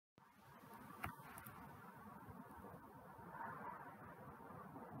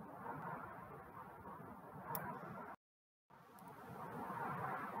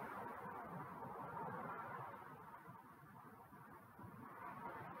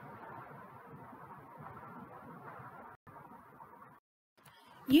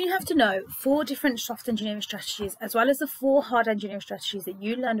You have to know 4 different soft engineering strategies as well as the 4 hard engineering strategies that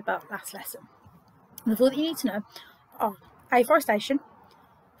you learned about last lesson. The 4 that you need to know are afforestation,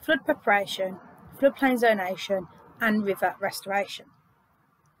 flood preparation, floodplain zonation, and river restoration.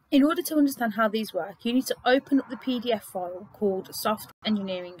 In order to understand how these work, you need to open up the PDF file called Soft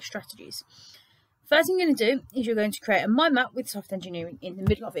Engineering Strategies. First thing you're going to do is you're going to create a mind map with soft engineering in the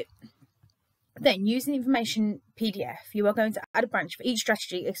middle of it. Then, using the information PDF, you are going to add a branch for each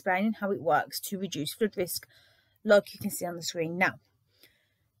strategy explaining how it works to reduce flood risk, like you can see on the screen now.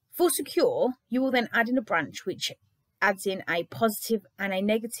 For secure, you will then add in a branch which adds in a positive and a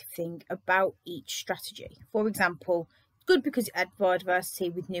negative thing about each strategy. For example, good because it adds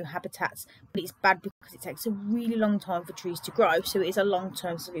biodiversity with new habitats, but it's bad because it takes a really long time for trees to grow, so it is a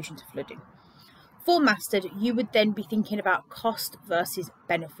long-term solution to flooding. For mastered, you would then be thinking about cost versus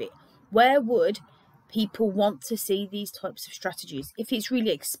benefit. Where would people want to see these types of strategies? If it's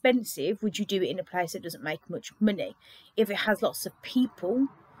really expensive, would you do it in a place that doesn't make much money? If it has lots of people,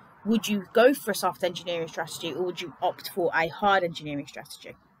 would you go for a soft engineering strategy or would you opt for a hard engineering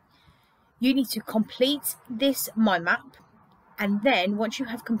strategy? You need to complete this mind map, and then once you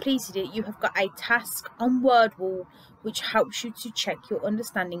have completed it, you have got a task on Wordwall which helps you to check your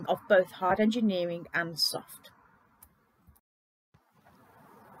understanding of both hard engineering and soft.